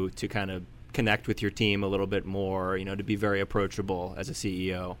helped you to kind of connect with your team a little bit more, to be very approachable as a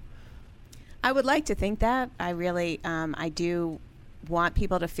CEO. I would like to think that. I really, I do want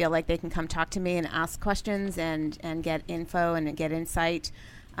people to feel like they can come talk to me and ask questions and get info and get insight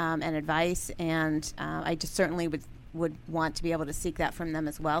and advice. And I just certainly would want to be able to seek that from them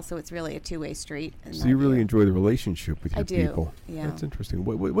as well. So it's really a two-way street. So you really enjoy the relationship with your people. Yeah. That's interesting.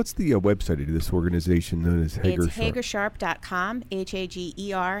 What's the website of this organization known as Hager It's HagerSharp.com,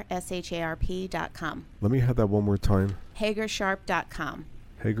 HagerSharp.com. Let me have that one more time. HagerSharp.com.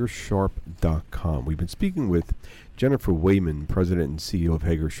 HagerSharp.com. We've been speaking with Jennifer Wayman, President and CEO of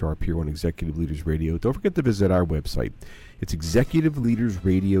Hager Sharp, here on Executive Leaders Radio. Don't forget to visit our website. It's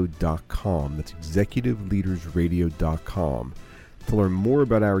ExecutiveLeadersRadio.com. That's ExecutiveLeadersRadio.com. To learn more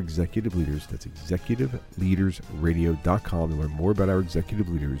about our executive leaders, that's ExecutiveLeadersRadio.com. To learn more about our executive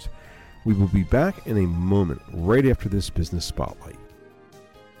leaders. We will be back in a moment, right after this Business Spotlight.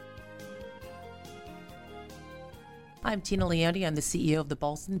 I'm Tina Leone. I'm the CEO of the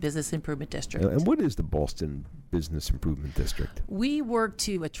Ballston Business Improvement District. And what is the Ballston Business Improvement District? We work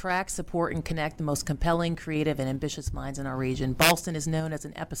to attract, support, and connect the most compelling, creative, and ambitious minds in our region. Ballston is known as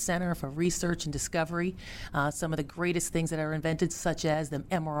an epicenter for research and discovery. Some of the greatest things that are invented, such as the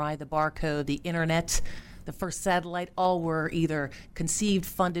MRI, the barcode, the internet, the first satellite, all were either conceived,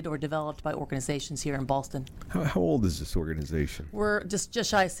 funded, or developed by organizations here in Ballston. How old is this organization? We're just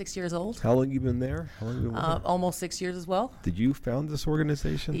shy of 6 years old. How long have you been there? Almost 6 years as well. Did you found this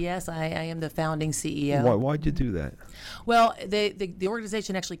organization? Yes, I am the founding CEO. Why'd you do that? Well, the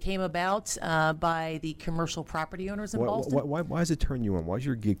organization actually came about by the commercial property owners in Ballston. Why does it turn you on? Why does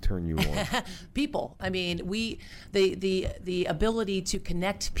your gig turn you on? People. I mean, the ability to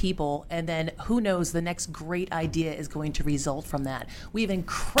connect people, and then who knows, the next next great idea is going to result from that. We have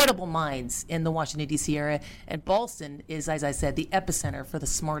incredible minds in the Washington, D.C. area, and Ballston is, as I said, the epicenter for the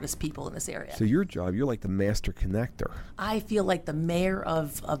smartest people in this area. So your job, you're like the master connector. I feel like the mayor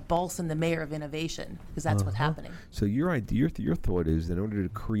of Ballston, the mayor of innovation, because that's what's happening. So your idea, your thought is that in order to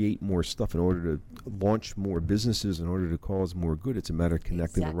create more stuff, in order to launch more businesses, in order to cause more good, it's a matter of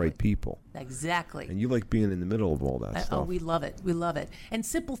connecting the right people. Exactly. And you like being in the middle of all that stuff. Oh, we love it. We love it. And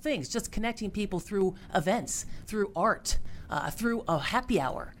simple things, just connecting people through events, through art, through a happy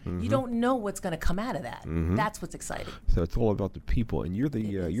hour. You don't know what's going to come out of that. That's what's exciting. So it's all about the people, and you're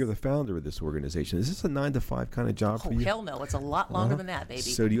the founder of this organization. Is this a 9-to-5 kind of job for you? Oh, hell no! It's a lot longer than that, baby.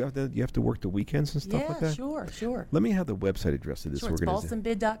 So do you have to work the weekends and stuff like that? Yeah, sure. Let me have the website address of this organization.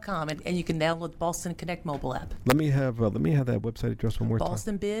 It's ballstonbid.com, and you can download Ballston Connect mobile app. Let me have that website address one more time.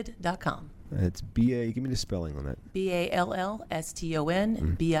 Ballstonbid.com. It's B-A, give me the spelling on that.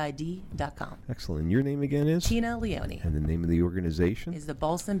 BALLSTONBID.com. Excellent. And your name again is? Tina Leone. And the name of the organization? Is the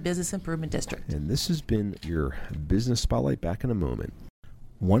Ballston Business Improvement District. And this has been your Business Spotlight. Back in a moment.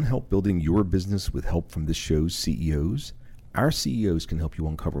 Want help building your business with help from this show's CEOs? Our CEOs can help you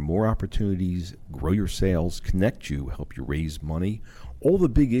uncover more opportunities, grow your sales, connect you, help you raise money, all the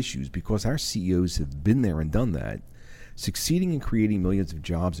big issues, because our CEOs have been there and done that, succeeding in creating millions of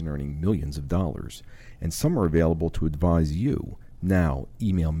jobs and earning millions of dollars. And some are available to advise you. Now,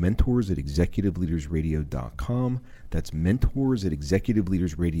 email mentors@executiveleadersradio.com. That's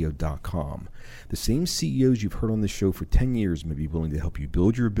mentors@executiveleadersradio.com. The same CEOs you've heard on this show for 10 years may be willing to help you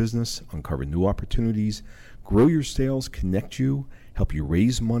build your business, uncover new opportunities, grow your sales, connect you, help you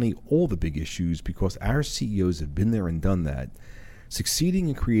raise money, all the big issues, because our CEOs have been there and done that, succeeding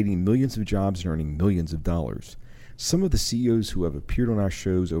in creating millions of jobs and earning millions of dollars. Some of the CEOs who have appeared on our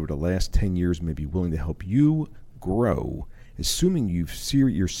shows over the last 10 years may be willing to help you grow, assuming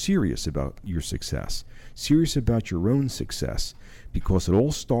you're serious about your success, serious about your own success, because it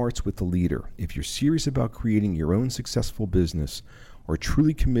all starts with the leader. If you're serious about creating your own successful business, or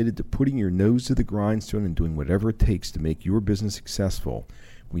truly committed to putting your nose to the grindstone and doing whatever it takes to make your business successful,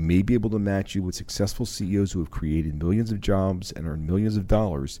 we may be able to match you with successful CEOs who have created millions of jobs and earned millions of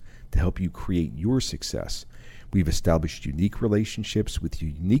dollars to help you create your success. We've established unique relationships with a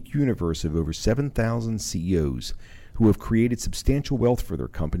unique universe of over 7,000 CEOs who have created substantial wealth for their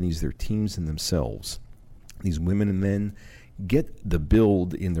companies, their teams, and themselves. These women and men get the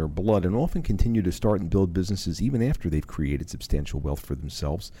build in their blood and often continue to start and build businesses even after they've created substantial wealth for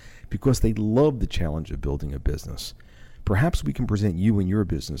themselves because they love the challenge of building a business. Perhaps we can present you and your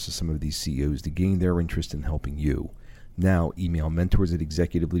business to some of these CEOs to gain their interest in helping you. Now, email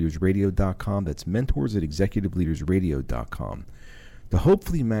mentors@executiveleadersradio.com. That's mentors@executiveleadersradio.com to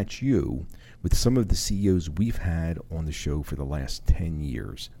hopefully match you with some of the CEOs we've had on the show for the last 10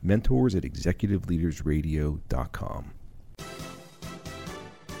 years. mentors@executiveleadersradio.com.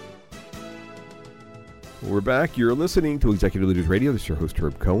 We're back. You're listening to Executive Leaders Radio. This is your host,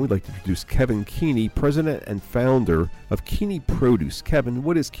 Herb Cohen. We'd like to introduce Kevin Keeney, president and founder of Keeney Produce. Kevin,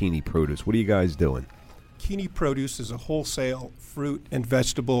 what is Keeney Produce? What are you guys doing? Keeney Produce is a wholesale fruit and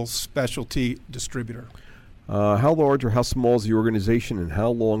vegetable specialty distributor. How large or how small is the organization, and how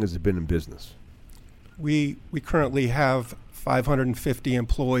long has it been in business? We currently have 550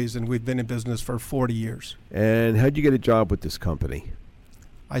 employees, and we've been in business for 40 years. And how did you get a job with this company?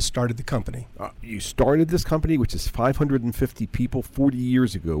 I started the company. You started this company, which is 550 people, 40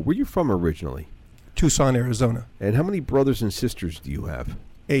 years ago. Where are you from originally? Tucson, Arizona. And how many brothers and sisters do you have?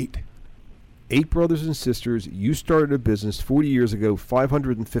 8. 8 brothers and sisters. You started a business 40 years ago,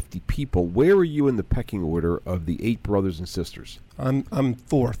 550 people. Where are you in the pecking order of the 8 brothers and sisters? I'm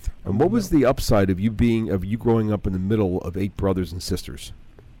fourth. And what was the upside of you growing up in the middle of 8 brothers and sisters?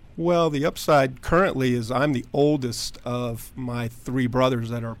 Well, the upside currently is I'm the oldest of my 3 brothers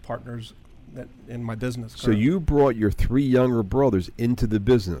that are partners in my business. So you brought your 3 younger brothers into the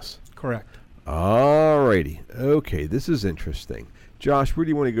business? Correct. All righty. Okay, this is interesting. Josh, where do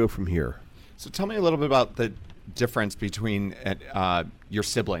you want to go from here? So tell me a little bit about the difference between your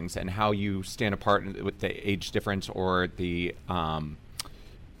siblings and how you stand apart with the age difference or the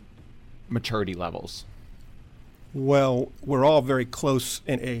maturity levels. Well, we're all very close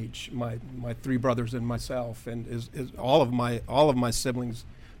in age. My 3 brothers and myself, and is all of my siblings.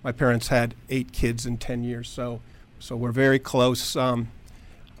 My parents had 8 kids in 10 years, so we're very close.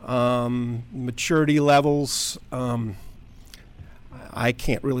 Maturity levels. I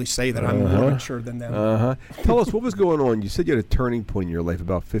can't really say that I'm more mature than them. Tell us, what was going on? You said you had a turning point in your life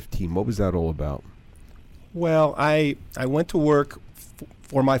about 15. What was that all about? Well, I went to work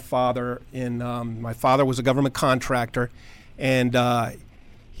for my father. My father was a government contractor, and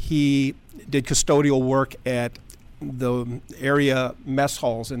he did custodial work at the area mess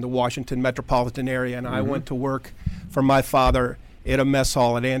halls in the Washington metropolitan area, and I went to work for my father at a mess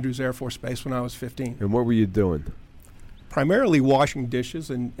hall at Andrews Air Force Base when I was 15. And what were you doing? Primarily washing dishes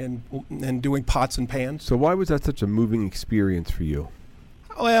and doing pots and pans. So why was that such a moving experience for you?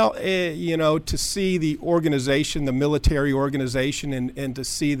 Well, to see the organization, the military organization, and to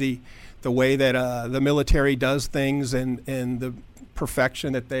see the way that the military does things and the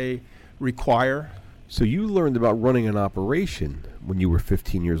perfection that they require. So you learned about running an operation when you were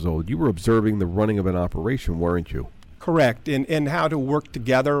 15 years old. You were observing the running of an operation, weren't you? Correct, and how to work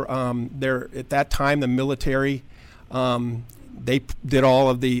together. There at that time, the military, they did all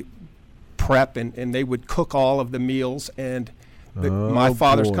of the prep, and they would cook all of the meals, and my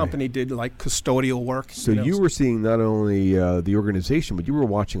father's company did like custodial work. So you were seeing not only the organization, but you were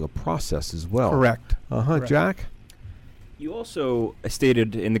watching a process as well. Correct. Correct. Jack? You also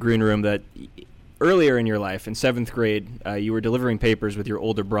stated in the green room that earlier in your life, in 7th grade, you were delivering papers with your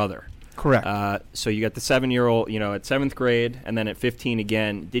older brother. Correct. So you got the 7-year-old, at 7th grade, and then at 15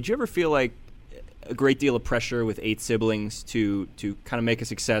 again. Did you ever feel like a great deal of pressure with 8 siblings to kind of make a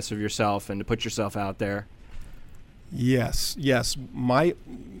success of yourself and to put yourself out there? Yes. My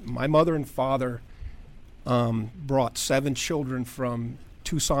mother and father brought 7 children from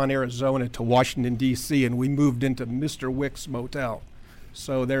Tucson, Arizona to Washington, D.C., and we moved into Mr. Wick's Motel.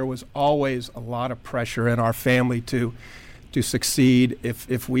 So there was always a lot of pressure in our family to succeed.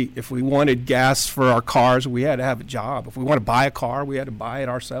 If we wanted gas for our cars, we had to have a job. If we wanted to buy a car, we had to buy it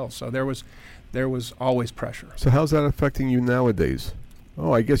ourselves. So there was always pressure. So how's that affecting you nowadays?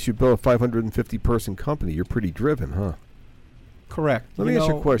 Oh, I guess you built a 550-person company. You're pretty driven, huh? Correct. Let me ask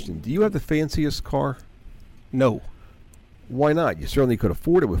you a question. Do you have the fanciest car? No. Why not? You certainly could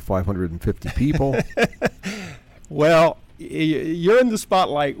afford it with 550 people. Well, you're in the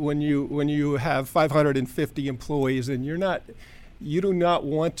spotlight when you have 550 employees, and you do not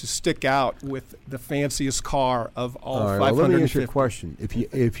want to stick out with the fanciest car of all 550. Let me ask you a question.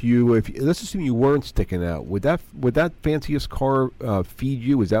 If you let's assume you weren't sticking out, would that fanciest car feed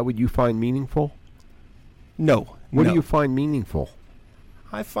you? Is that what you find meaningful? No. What do you find meaningful?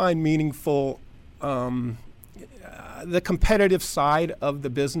 I find meaningful the competitive side of the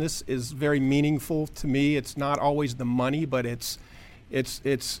business is very meaningful to me. It's not always the money, but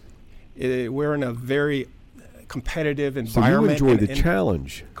we're in a very competitive environment. So you enjoy the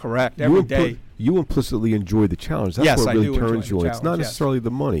challenge. Correct. Every day. You implicitly enjoy the challenge. That's what really turns you on. It's not necessarily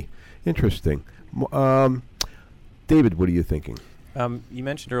the money. Interesting. David, what are you thinking? You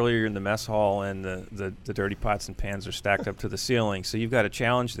mentioned earlier you're in the mess hall and the dirty pots and pans are stacked up to the ceiling. So you've got a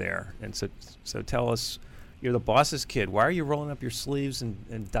challenge there. And so tell us, you're the boss's kid. Why are you rolling up your sleeves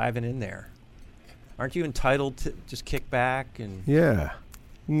and diving in there? Aren't you entitled to just kick back and? Yeah.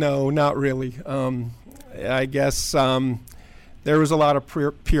 No, not really. I guess there was a lot of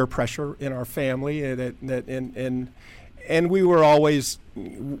peer pressure in our family, and we were always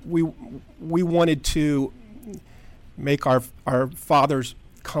we wanted to make our father's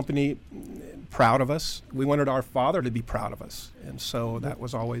company proud of us. We wanted our father to be proud of us, and so that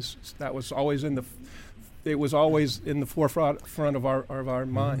was always in the forefront of our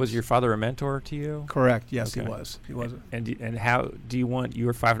minds. Was your father a mentor to you? Correct. Yes, okay. He was. He was. And how do you want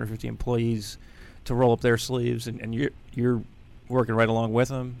your 550 employees to roll up their sleeves, and you're working right along with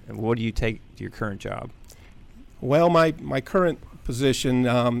them? And what do you take to your current job? Well, my current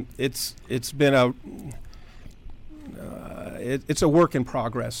position, it's been it's a work in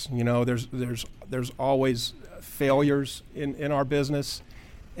progress. There's always failures in our business,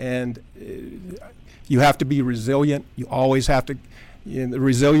 and you have to be resilient. You always have to. The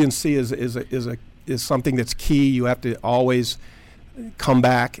resiliency is something that's key. You have to always come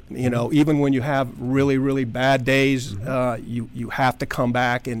back. Even when you have really, really bad days, you have to come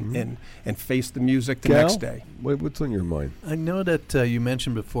back and face the music the next day. What's on your mind? I know that you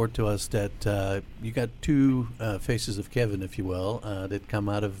mentioned before to us that you got 2 faces of Kevin, if you will, that come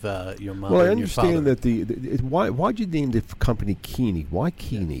out of your mother Well, I and your father. understand that why'd you name the company Keeney? Why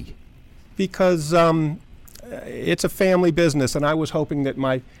Keeney? Because it's a family business, and I was hoping that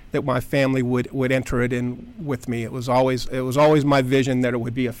my family would enter it in with me. It was always my vision that it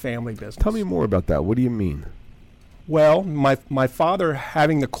would be a family business. Tell me more about that. What do you mean? Well, my father,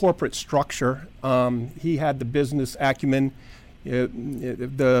 having the corporate structure, he had the business acumen,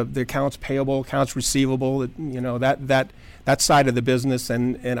 the accounts payable, accounts receivable, that side of the business,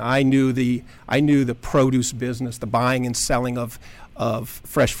 and I knew the produce business, the buying and selling of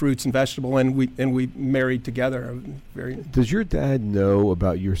fresh fruits and vegetables, and we married together. Does your dad know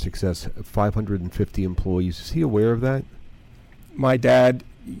about your success? 550 employees. Is he aware of that? My dad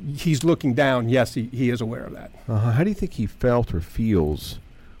he's looking down. Yes, he is aware of that. How do you think he felt or feels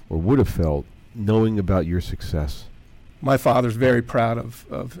or would have felt knowing about your success? My father's very proud of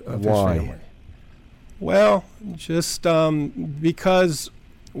his family. Well, just because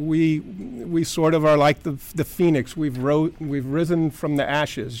we sort of are like the phoenix. We've risen from the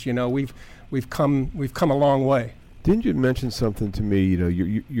ashes. You know, we've come a long way. Didn't you mention something to me? You know,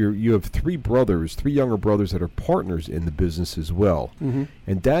 you have three younger brothers that are partners in the business as well. Mm-hmm.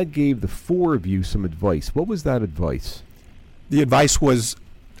 And Dad gave the four of you some advice. What was that advice? The advice was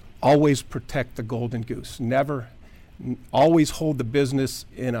always protect the golden goose. Always hold the business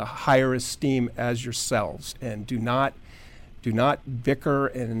in a higher esteem as yourselves, and do not bicker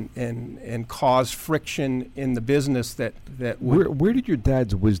and cause friction in the business that would. Where did your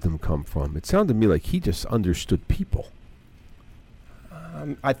dad's wisdom come from? It sounded to me like he just understood people.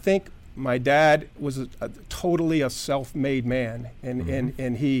 I think my dad was totally a self-made man,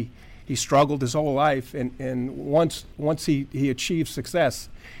 and he struggled his whole life, and once he achieved success,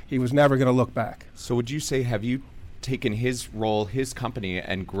 he was never going to look back. So would you say, have you taken his role, his company,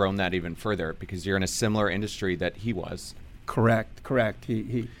 and grown that even further, because you're in a similar industry that he was? Correct.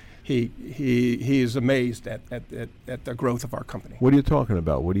 He is amazed at the growth of our company. What are you talking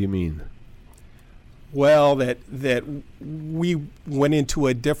about? What do you mean? Well, that we went into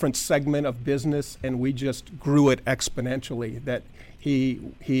a different segment of business and we just grew it exponentially. That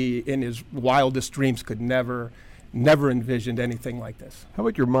he in his wildest dreams could never envisioned anything like this. How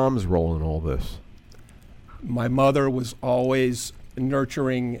about your mom's role in all this? My mother was always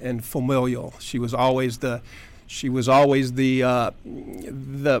nurturing and familial. She was always the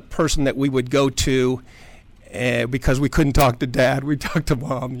person that we would go to, because we couldn't talk to Dad. We talked to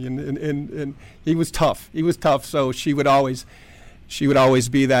Mom, and he was tough. So she would always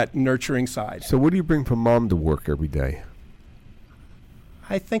be that nurturing side. So what do you bring from Mom to work every day?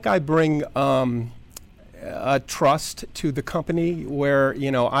 I think I bring a trust to the company, where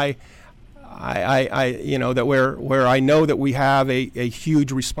where I know that we have a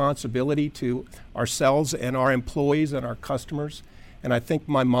huge responsibility to ourselves and our employees and our customers, and I think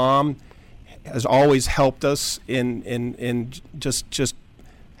my mom has always helped us in just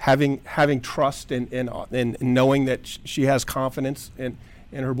having trust and knowing that she has confidence in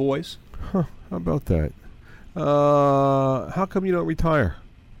her boys. Huh? How about that? How come you don't retire?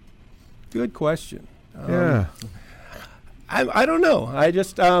 Good question. Yeah. I don't know. I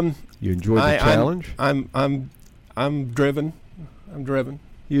just you enjoy the challenge? I'm driven.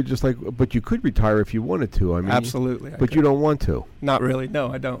 You just but you could retire if you wanted to. I mean, absolutely. But you don't want to. Not really.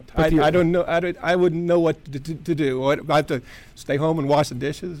 No, I don't. I don't know. I wouldn't know what to do. I have to stay home and wash the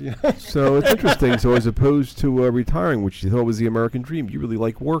dishes. You know? So it's interesting. So as opposed to retiring, which you thought was the American dream, you really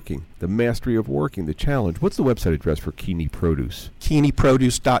like working, the mastery of working, the challenge. What's the website address for Keeney Produce?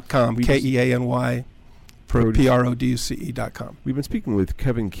 KeeneyProduce.com. KEANY. PRODUCE.com. We've been speaking with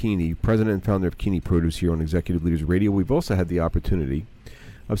Kevin Keeney, president and founder of Keeney Produce, here on Executive Leaders Radio. We've also had the opportunity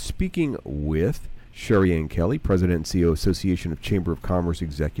of speaking with Sherry Ann Kelly, president and CEO, Association of Chamber of Commerce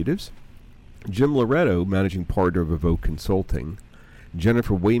Executives, Jim Loretto, managing partner of Evoke Consulting,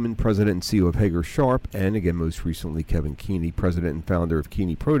 Jennifer Wayman, president and CEO of Hager Sharp, and again, most recently, Kevin Keeney, president and founder of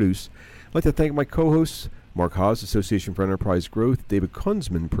Keeney Produce. I'd like to thank my co-hosts, Mark Haas, Association for Enterprise Growth, David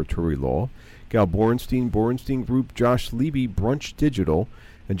Kunzman, Praetori Law, Gal Borenstein Group, Josh Levy, Brunch Digital,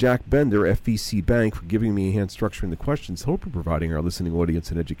 and Jack Bender, FVC Bank, for giving me a hand structuring the questions. Hope we're providing our listening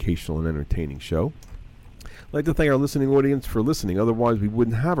audience an educational and entertaining show. I'd like to thank our listening audience for listening. Otherwise, we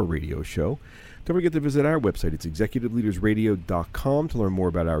wouldn't have a radio show. Don't forget to visit our website. It's executiveleadersradio.com to learn more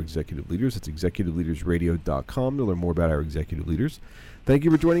about our executive leaders. It's executiveleadersradio.com to learn more about our executive leaders. Thank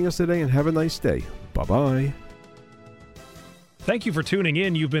you for joining us today, and have a nice day. Bye-bye. Thank you for tuning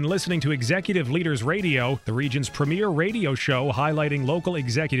in. You've been listening to Executive Leaders Radio, the region's premier radio show highlighting local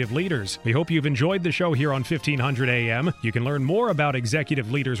executive leaders. We hope you've enjoyed the show here on 1500 AM. You can learn more about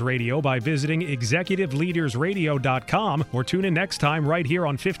Executive Leaders Radio by visiting executiveleadersradio.com or tune in next time right here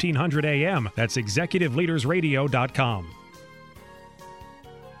on 1500 AM. That's executiveleadersradio.com.